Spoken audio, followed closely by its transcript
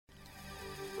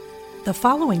The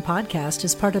following podcast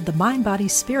is part of the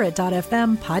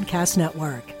MindBodySpirit.fm podcast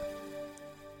network.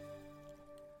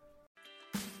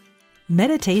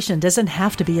 Meditation doesn't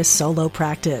have to be a solo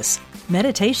practice.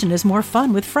 Meditation is more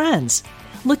fun with friends.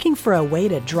 Looking for a way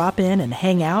to drop in and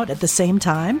hang out at the same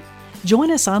time? Join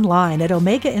us online at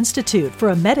Omega Institute for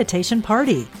a meditation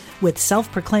party with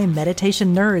self-proclaimed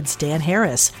meditation nerds Dan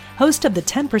Harris, host of the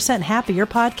 10% Happier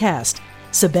podcast,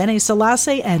 Sebene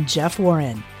Selassie, and Jeff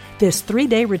Warren. This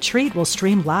 3-day retreat will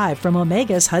stream live from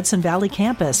Omega's Hudson Valley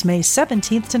campus May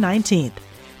 17th to 19th.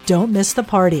 Don't miss the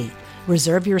party.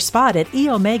 Reserve your spot at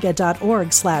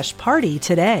eomega.org/party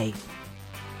today.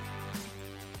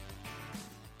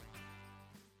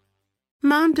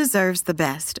 Mom deserves the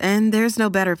best, and there's no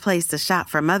better place to shop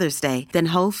for Mother's Day than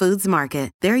Whole Foods Market.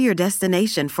 They're your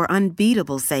destination for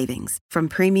unbeatable savings, from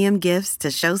premium gifts to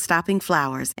show-stopping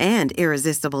flowers and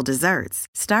irresistible desserts.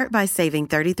 Start by saving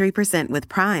 33% with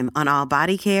Prime on all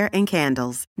body care and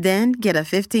candles. Then get a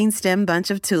 15-stem bunch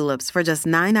of tulips for just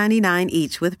 $9.99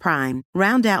 each with Prime.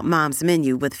 Round out Mom's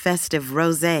menu with festive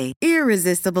rosé,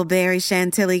 irresistible berry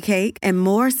chantilly cake, and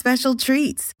more special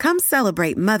treats. Come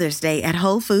celebrate Mother's Day at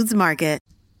Whole Foods Market.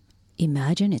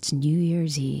 Imagine it's New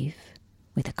Year's Eve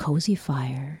with a cozy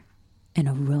fire and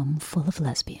a room full of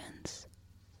lesbians.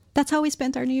 That's how we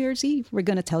spent our New Year's Eve. We're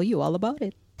going to tell you all about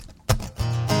it.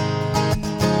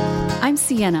 I'm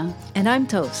Sienna. And I'm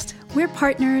Toast. We're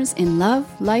partners in love,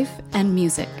 life, and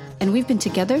music, and we've been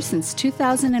together since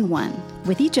 2001.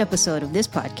 With each episode of this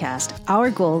podcast, our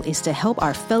goal is to help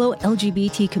our fellow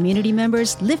LGBT community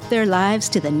members lift their lives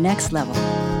to the next level.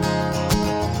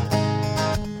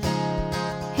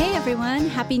 Everyone,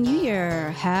 Happy New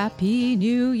Year. Happy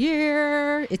New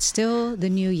Year. It's still the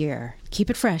new year.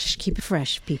 Keep it fresh,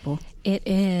 people. It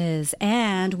is.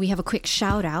 And we have a quick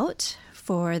shout out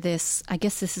for this. I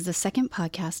guess this is the second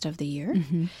podcast of the year.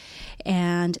 Mm-hmm.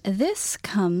 And this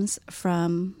comes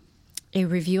from a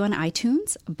review on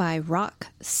iTunes by Rock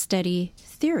Steady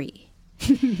Theory.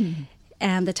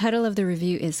 And the title of the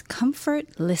review is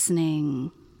Comfort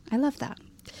Listening. I love that.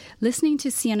 Listening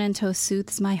to Sienna and Toast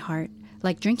soothes my heart,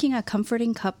 like drinking a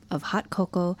comforting cup of hot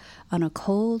cocoa on a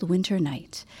cold winter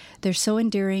night. They're so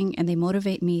endearing, and they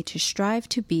motivate me to strive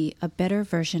to be a better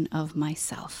version of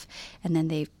myself. And then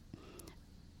they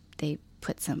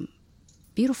put some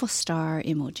beautiful star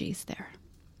emojis there.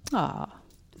 Aw.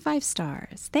 5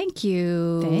 stars. Thank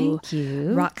you. Thank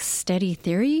you. Rock Steady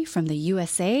Theory from the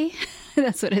USA.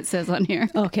 That's what it says on here.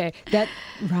 Okay. That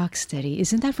Rock Steady,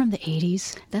 isn't that from the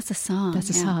 80s? That's a song.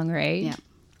 That's a song, right? Yeah.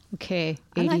 Okay,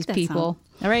 I 80s like that people. song.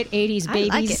 All right, 80s babies.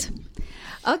 I like it.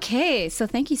 Okay, so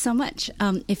thank you so much.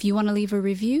 If you want to leave a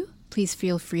review, please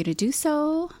feel free to do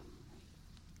so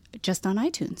just on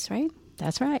iTunes, right?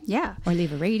 That's right. Yeah. Or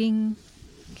leave a rating.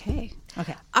 Okay.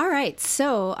 Okay. All right.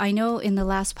 So I know in the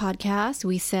last podcast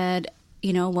we said,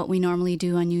 you know, what we normally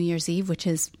do on New Year's Eve, which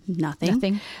is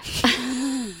nothing.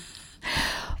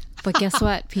 But guess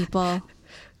what, people?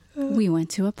 We went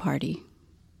to a party.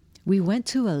 We went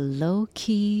to a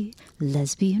low-key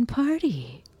lesbian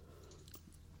party.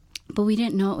 But we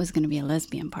didn't know it was going to be a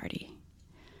lesbian party.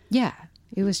 Yeah.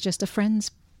 It was just a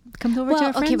friend's, come over to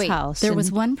a friend's house. There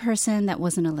was one person that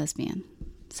wasn't a lesbian.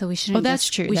 So we shouldn't. Oh, that's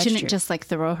true. We shouldn't just like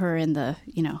throw her in the,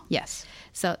 you know. Yes.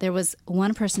 So there was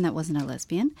one person that wasn't a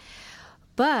lesbian.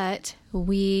 But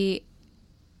I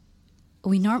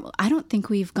don't think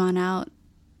we've gone out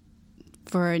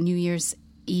for a New Year's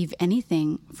Eve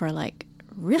anything for like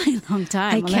really long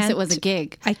time, unless it was a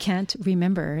gig. I can't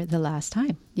remember the last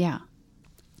time. Yeah.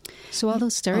 So all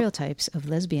those stereotypes of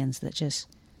lesbians that just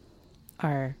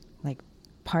are like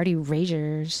party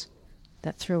ragers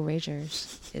that throw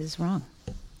ragers is wrong.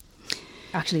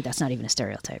 Actually, that's not even a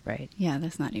stereotype, right? Yeah,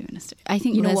 that's not even a stereotype. I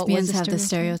think lesbians have the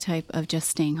stereotype of just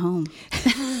staying home.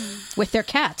 With their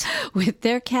cat. With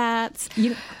their cats.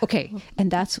 Okay, and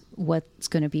that's what's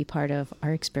going to be part of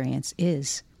our experience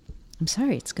is, I'm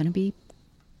sorry, it's going to be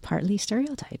partly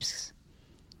stereotypes.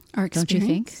 Our experience? Don't you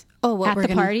think? Oh, what at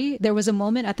the party? There was a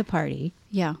moment at the party.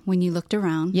 Yeah, when you looked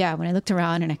around. Yeah, when I looked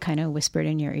around and I kind of whispered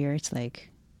in your ear, it's like,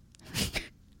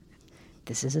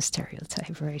 this is a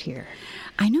stereotype right here.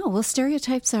 I know. Well,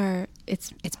 stereotypes are,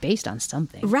 it's based on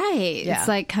something. Right. Yeah. It's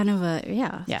like kind of a,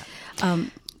 yeah. Yeah.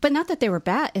 But not that they were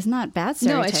bad. It's not bad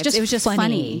stereotypes. No, it was just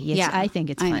funny. Yeah, I think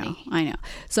it's funny. I know.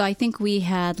 So I think we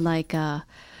had like 1,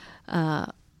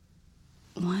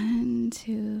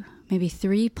 2, maybe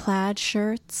 3 plaid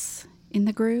shirts in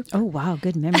the group. Oh, wow.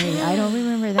 Good memory. I don't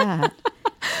remember that.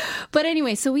 But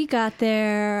anyway, so we got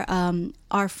there.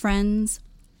 Our friends,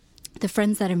 the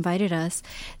friends that invited us,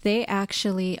 they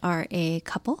actually are a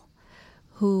couple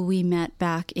who we met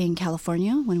back in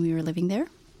California when we were living there.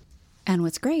 And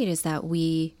what's great is that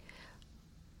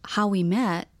how we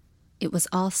met, it was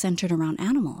all centered around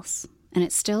animals, and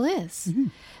it still is. Mm-hmm.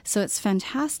 So it's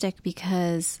fantastic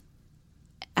because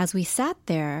as we sat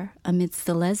there amidst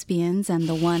the lesbians and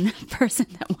the one person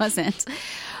that wasn't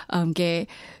gay,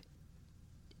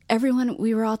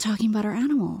 we were all talking about our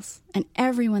animals, and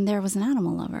everyone there was an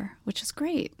animal lover, which is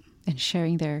great. And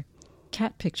sharing their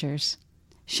cat pictures.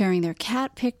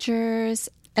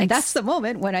 And that's the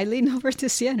moment when I leaned over to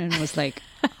Sienna and was like,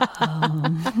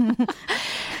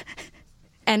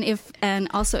 and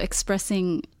also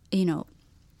expressing,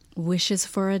 wishes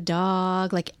for a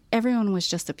dog. Like everyone was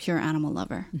just a pure animal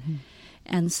lover. Mm-hmm.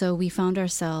 And so we found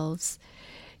ourselves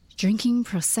drinking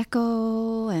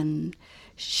Prosecco and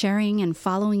sharing and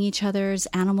following each other's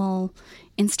animal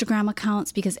Instagram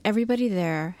accounts because everybody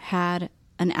there had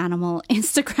an animal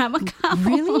Instagram account.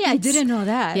 Really? I didn't know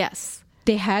that. Yes.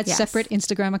 They had separate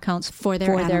Instagram accounts for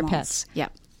their pets.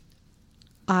 Yep.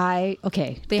 They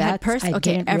had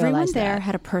everyone there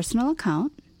had a personal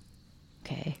account.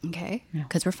 Okay.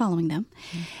 Because we're following them.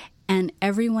 Mm-hmm. And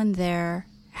everyone there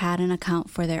had an account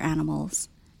for their animals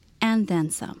and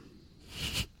then some.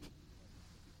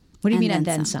 What do you mean and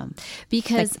then some?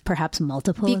 Because like perhaps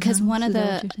multiple because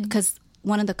accounts?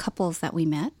 one of the couples that we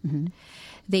met, mm-hmm.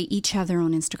 they each have their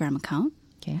own Instagram account.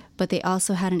 Okay. But they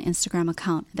also had an Instagram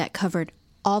account that covered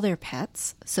all their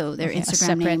pets. So their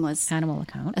Instagram name was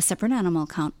a separate animal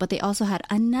account. But they also had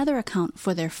another account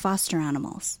for their foster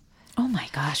animals. Oh my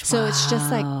gosh. So it's just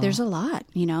like there's a lot,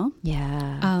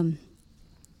 Yeah.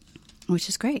 Which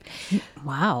is great.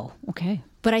 Wow. Okay.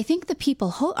 But I think the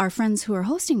people, our friends who are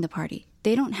hosting the party,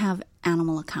 they don't have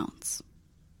animal accounts.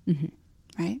 Mm-hmm.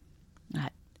 Right?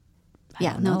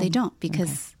 No, they don't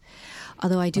because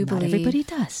although I do believe... Not everybody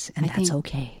does, and that's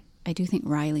okay. I do think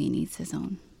Riley needs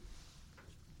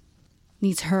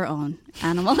her own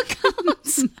animal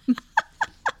accounts.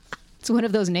 It's one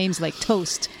of those names like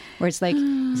Toast, where it's like,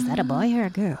 is that a boy or a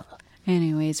girl?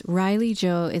 Anyways, Riley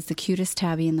Joe is the cutest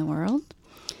tabby in the world,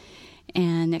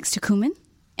 and next to Kuman,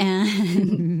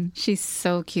 and she's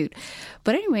so cute.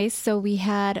 But anyways, so we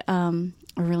had a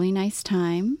really nice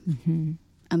time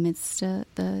amidst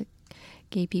the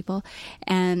gay people,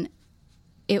 and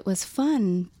it was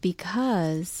fun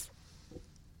because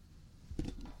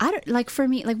for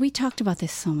me, we talked about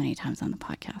this so many times on the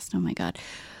podcast. Oh my God.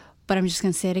 But I'm just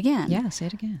going to say it again. Yeah, say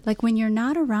it again. Like when you're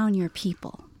not around your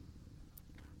people,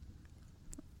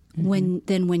 when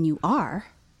you are,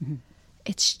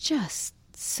 it's just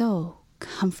so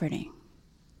comforting.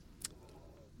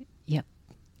 Yep.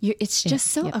 It's just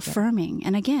so affirming. Yep.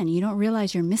 And again, you don't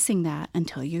realize you're missing that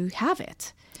until you have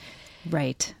it.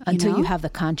 Right. Until you have the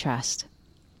contrast.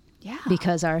 Yeah.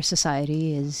 Because our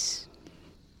society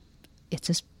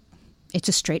it's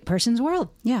a straight person's world.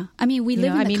 Yeah. I mean, we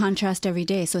live in the contrast every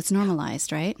day, so it's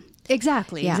normalized, right?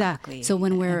 Exactly. Yeah. Exactly. So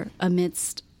when we're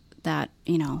amidst that,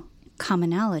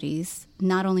 commonalities,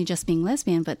 not only just being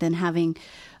lesbian, but then having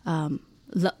a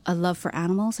love for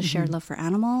animals, a shared love for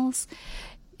animals,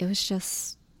 it was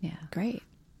just great.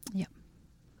 Yeah.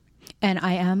 And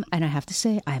I have to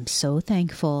say, I am so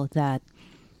thankful that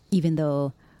even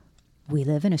though we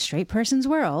live in a straight person's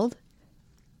world,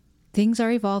 things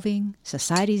are evolving,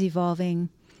 society's evolving,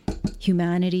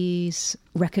 humanity's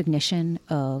recognition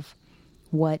of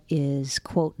what is,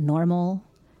 quote, normal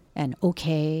and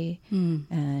okay,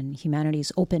 and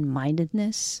humanity's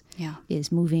open-mindedness is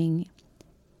moving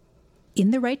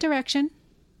in the right direction,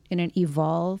 in an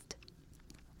evolved,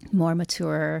 more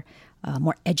mature,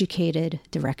 more educated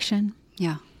direction.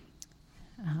 Yeah.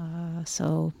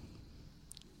 So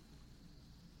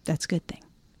that's a good thing.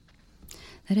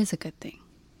 That is a good thing.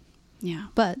 Yeah.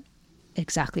 But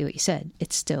exactly what you said,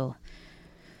 it's still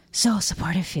so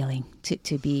supportive feeling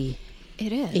to be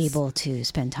able to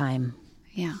spend time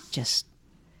just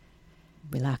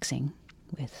relaxing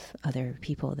with other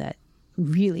people that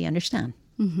really understand.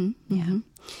 Mm-hmm. Yeah. Mm-hmm.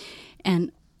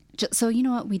 And so you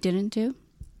know what we didn't do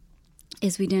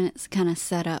is we didn't kind of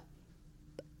set up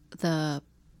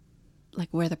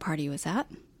where the party was at.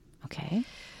 Okay.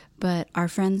 But our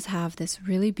friends have this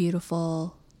really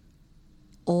beautiful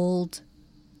old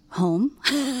home,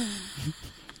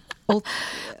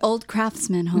 old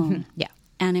craftsman home. Yeah.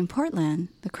 And in Portland,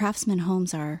 the craftsman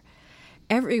homes are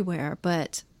everywhere.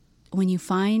 But when you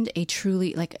find a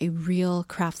truly, a real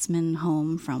craftsman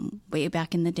home from way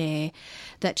back in the day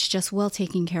that's just well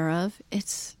taken care of,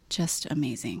 it's just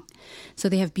amazing. So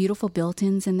they have beautiful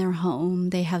built-ins in their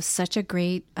home. They have such a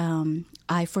great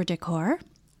eye for decor.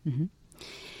 Mm-hmm.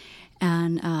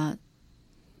 And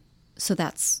so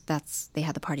that's they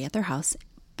had the party at their house.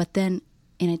 But then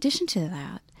in addition to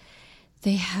that,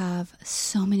 they have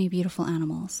so many beautiful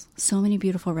animals, so many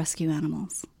beautiful rescue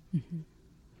animals.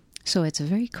 So it's a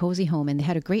very cozy home, and they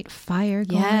had a great fire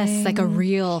going. Yes, like a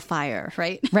real fire,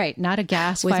 right? Right, not a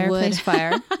gas With fireplace wood.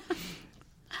 fire.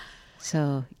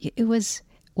 So it was,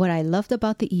 what I loved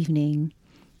about the evening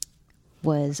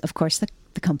was, of course,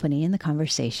 the company and the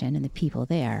conversation and the people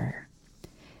there.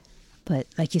 But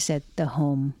like you said, the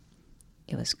home,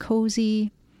 it was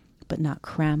cozy, but not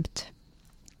cramped.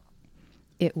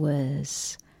 It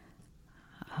was,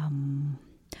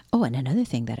 oh, and another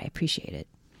thing that I appreciated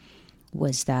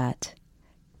was that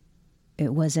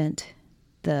it wasn't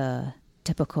the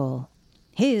typical,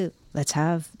 hey, let's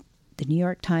have the New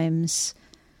York Times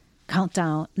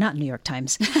countdown, not New York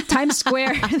Times, Times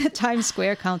Square, the Times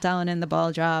Square countdown and the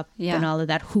ball drop and all of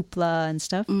that hoopla and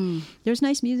stuff. There's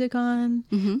nice music on,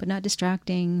 but not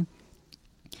distracting.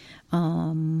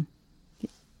 And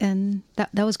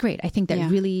that was great. I think that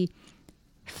really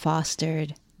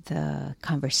fostered the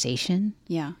conversation.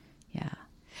 Yeah. Yeah.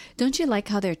 Don't you like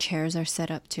how their chairs are set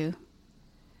up too?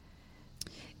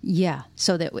 Yeah.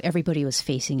 So that everybody was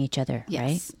facing each other, Yes.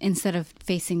 right? Instead of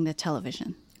facing the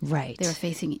television. Right. They were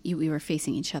facing you. We were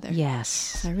facing each other. Yes.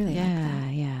 So I really like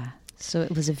that. Yeah. So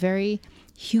it was a very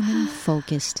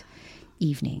human-focused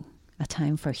evening, a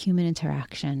time for human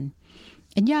interaction.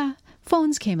 And yeah,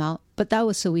 phones came out, but that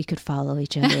was so we could follow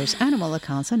each other's animal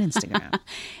accounts on Instagram.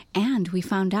 And we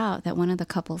found out that one of the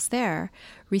couples there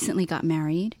recently got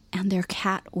married, and their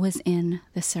cat was in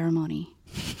the ceremony.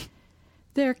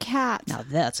 Their cat. Now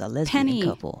that's a lesbian Penny.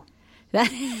 couple.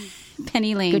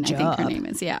 Penny Lane, Good I think her job. name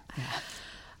is. Yeah.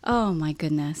 Oh, my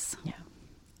goodness. Yeah.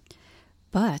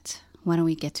 But why don't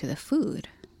we get to the food?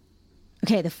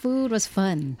 Okay, the food was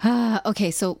fun.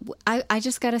 Okay, so I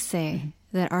just got to say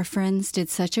that our friends did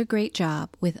such a great job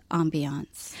with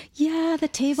ambiance. Yeah, the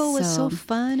table was so So-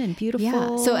 fun and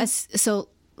beautiful. Yeah. So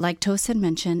like Toast had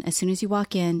mentioned, as soon as you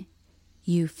walk in,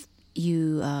 you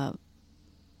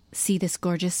see this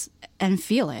gorgeous and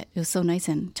feel it. It was so nice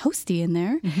and toasty in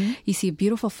there. You see a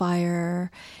beautiful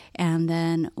fire, and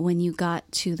then when you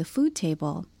got to the food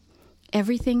table,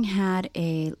 everything had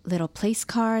a little place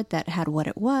card that had what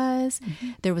it was.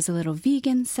 There was a little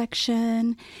vegan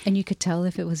section. And you could tell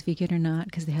if it was vegan or not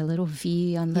because they had a little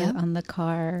V on the Yep. on the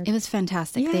card. It was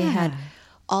fantastic. They had Yeah.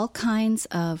 all kinds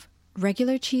of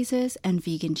regular cheeses and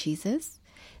vegan cheeses.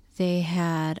 They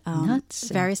had Nuts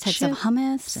and various types of chips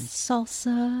hummus and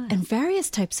salsa. and various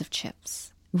types of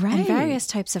chips. Right. And various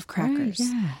types of crackers. Right,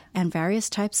 yeah. And various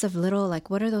types of little, like,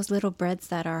 what are those little breads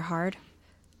that are hard?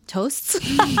 Toasts?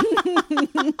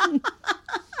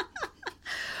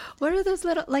 What are those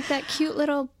little, like that cute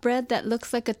little bread that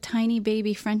looks like a tiny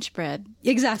baby French bread?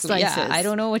 Exactly. Yeah, Slices. I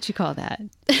don't know what you call that.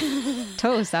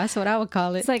 Toast. That's what I would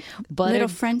call it. It's like little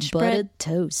French bread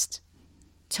toast.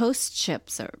 toast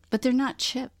chips, but they're not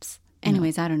chips.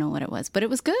 Anyways, I don't know what it was, but it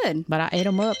was good. But I ate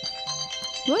them up.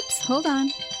 Whoops, hold on.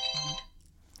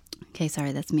 Okay,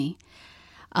 sorry, that's me.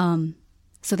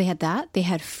 So they had that. They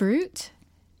had fruit.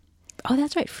 Oh,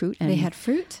 that's right. Fruit. And, They had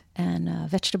fruit. and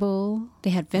vegetable. They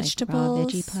had Like raw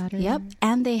vegetables. veggie platter. Yep.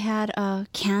 And they had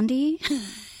candy,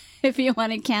 if you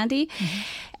wanted candy.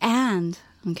 And,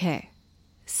 okay,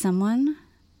 someone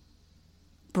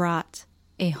brought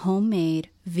a homemade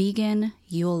vegan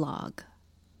Yule log.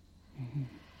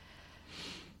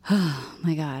 Oh,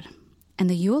 my God. And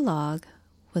the Yule log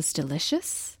was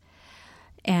delicious.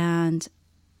 And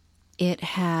it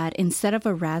had, instead of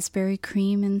a raspberry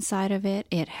cream inside of it,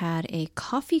 it had a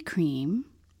coffee buttercream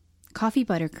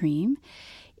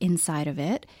inside of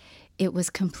it. It was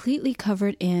completely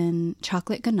covered in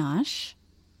chocolate ganache.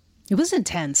 It was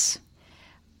intense.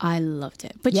 I loved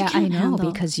it. But Yeah, you can't I know,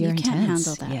 handle, because you're you can't intense.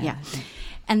 handle that. Yeah. Yeah.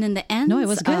 And then the ends No, it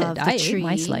was good. of the I tree ate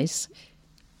my slice.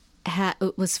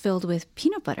 it was filled with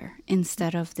peanut butter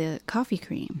instead of the coffee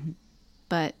cream.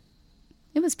 But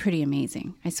it was pretty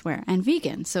amazing, I swear. And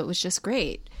vegan, so it was just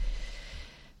great.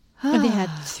 And they had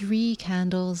 3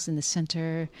 candles in the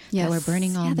center that were Yes.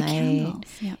 burning all Yeah, the night. candles.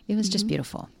 Yep. It was just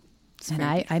beautiful. And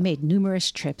very I made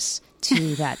numerous trips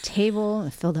to that table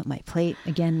and filled up my plate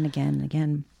again and again and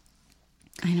again.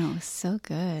 I know, it was so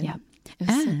good. Yeah. It was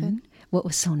so good. And what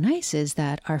was so nice is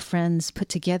that our friends put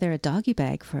together a doggy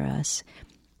bag for us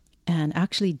and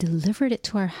actually delivered it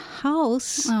to our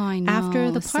house Oh, I know.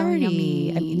 after the So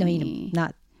party. yummy.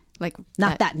 Not Like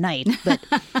that night, but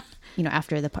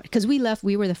after the party. Because we left,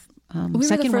 we were the we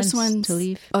second were the first ones to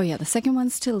leave. Oh yeah, the second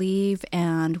ones to leave,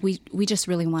 and we just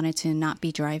really wanted to not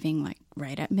be driving like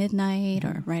right at midnight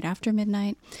or right after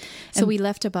midnight. So we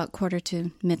left about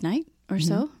 1:45 or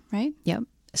so, right? Yep.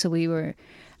 So we were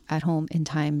at home in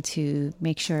time to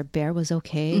make sure Bear was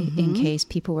okay in case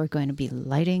people were going to be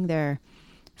lighting their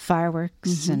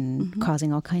fireworks and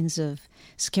causing all kinds of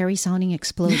scary sounding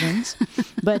explosions.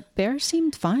 But Bear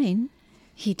seemed fine.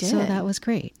 He did. So that was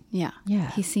great. Yeah.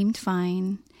 Yeah. He seemed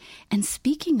fine. And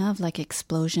speaking of like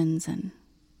explosions, and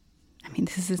I mean,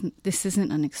 this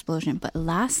isn't an explosion, but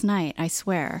last night, I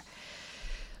swear,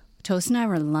 Toast and I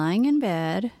were lying in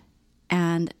bed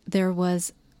and there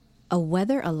was a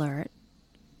weather alert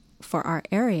for our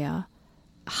area,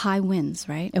 high winds,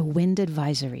 right? A wind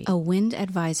advisory. A wind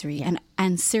advisory. Yeah.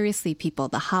 And seriously, people,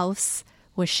 the house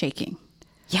was shaking.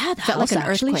 Yeah, the felt house like an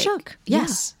actually earthquake. shook. Yeah,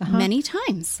 Yes. many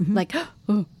times. Like,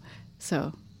 oh.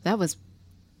 So that was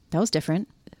different.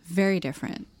 very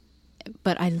different.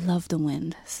 But I love the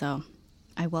wind, so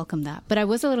I welcome that. But I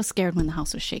was a little scared when the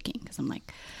house was shaking because I'm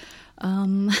like,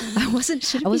 I wasn't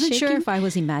sure if I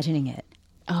was imagining it.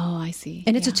 Oh, I see.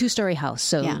 And it's a 2-story house,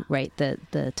 so Yeah. right,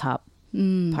 the top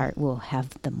part will have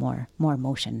the more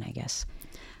motion, I guess.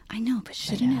 I know, but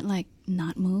shouldn't it like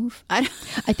not move? I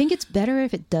think it's better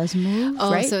if it does move,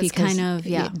 Oh, right? so it's Because kind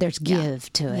of, there's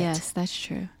give to it. Yes, that's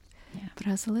true. Yeah. But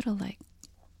I was a little like,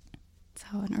 that's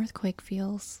how an earthquake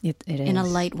feels. It is. In a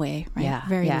light way, right? Yeah,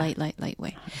 Very yeah. light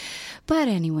way. But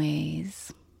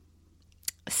anyways,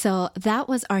 so that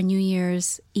was our New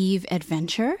Year's Eve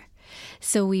adventure.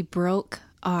 So we broke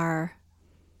our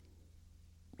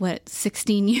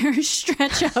 16-year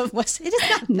stretch of It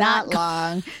is not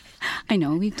long. I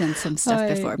know we've done some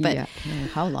stuff before, but yeah.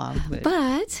 How long?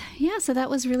 But yeah, so that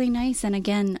was really nice. And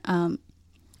again,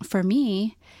 for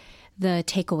me, the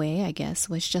takeaway, I guess,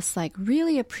 was just like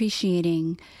really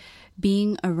appreciating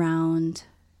being around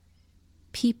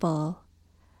people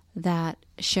that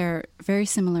share very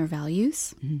similar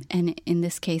values. And in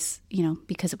this case, you know,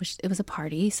 because it was a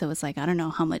party, so it's like, I don't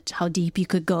know how deep you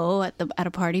could go at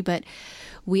a party, but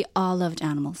we all loved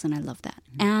animals, and I love that.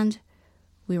 And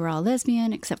we were all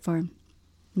lesbian except for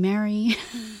Mary,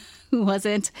 who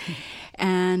wasn't,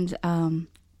 and a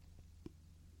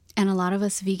lot of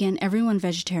us vegan, everyone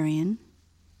vegetarian,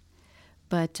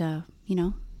 but you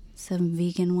know, some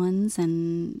vegan ones,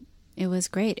 and it was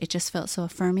great. It just felt so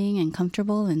affirming and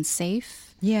comfortable and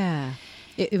safe. Yeah.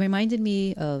 It reminded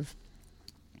me of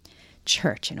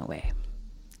church in a way.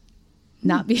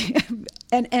 Not be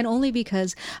and only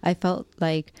because I felt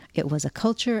like it was a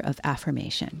culture of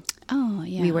affirmation. Oh,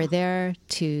 yeah. We were there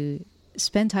to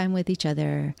spend time with each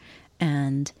other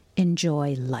and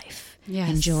enjoy life. Yes.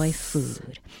 Enjoy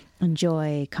food.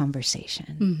 Enjoy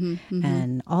conversation.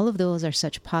 And all of those are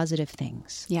such positive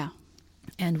things. Yeah.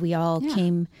 And we all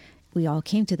came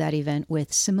to that event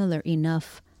with similar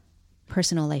enough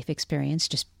personal life experience,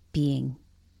 just being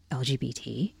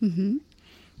LGBT.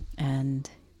 And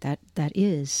that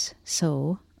is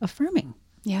so affirming.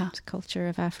 Yeah. It's a culture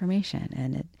of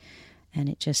affirmation, and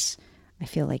it just, I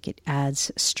feel like it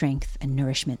adds strength and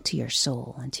nourishment to your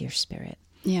soul and to your spirit.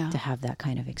 Yeah. To have that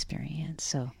kind of experience.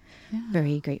 So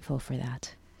very grateful for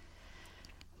that.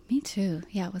 Me too.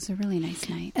 Yeah, it was a really nice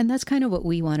night. And that's kind of what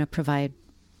we want to provide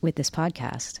with this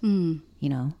podcast, you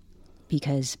know,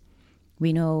 because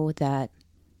we know that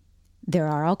there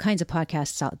are all kinds of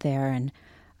podcasts out there, and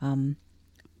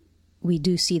we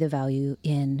do see the value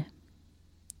in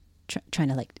trying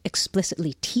to like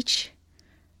explicitly teach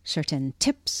certain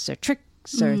tips or tricks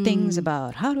or things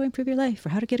about how to improve your life or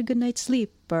how to get a good night's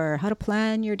sleep or how to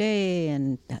plan your day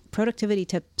and productivity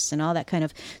tips and all that kind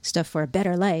of stuff for a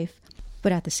better life.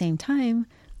 But at the same time,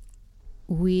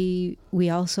 we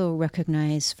also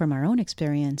recognize from our own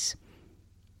experience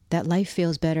that life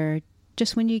feels better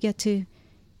just when you get to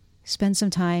spend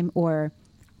some time or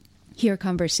hear a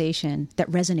conversation that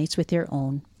resonates with your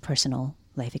own personal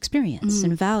life experience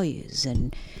and values.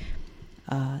 And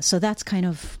so that's kind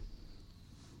of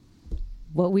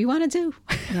what we want to do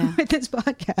with this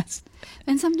podcast.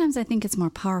 And sometimes I think it's more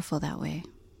powerful that way.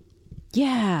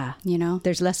 Yeah. You know?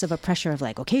 There's less of a pressure of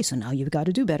like, okay, so now you've got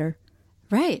to do better.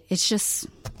 Right. It's just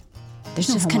There's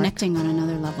no just homework. connecting on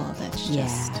another level that's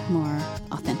just more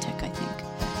authentic, I think.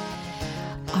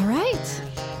 All right.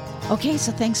 Okay,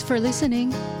 so thanks for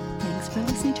listening. Thanks for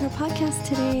listening to our podcast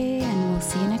today, and we'll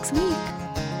see you next week.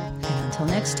 And until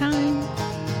next time,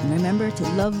 remember to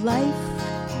love life,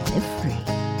 live free.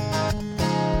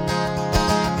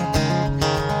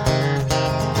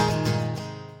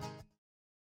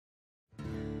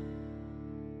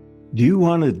 Do you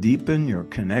want to deepen your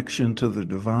connection to the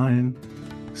divine,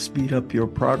 speed up your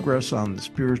progress on the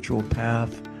spiritual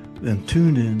path? Then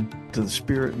tune in to the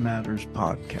Spirit Matters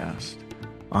podcast.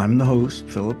 I'm the host,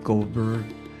 Philip Goldberg,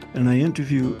 and I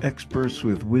interview experts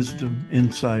with wisdom,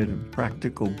 insight, and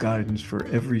practical guidance for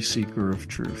every seeker of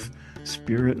truth.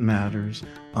 Spirit Matters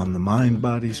on the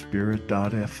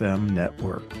MindBodySpirit.fm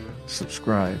network.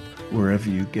 subscribe wherever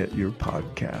you get your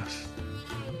podcasts.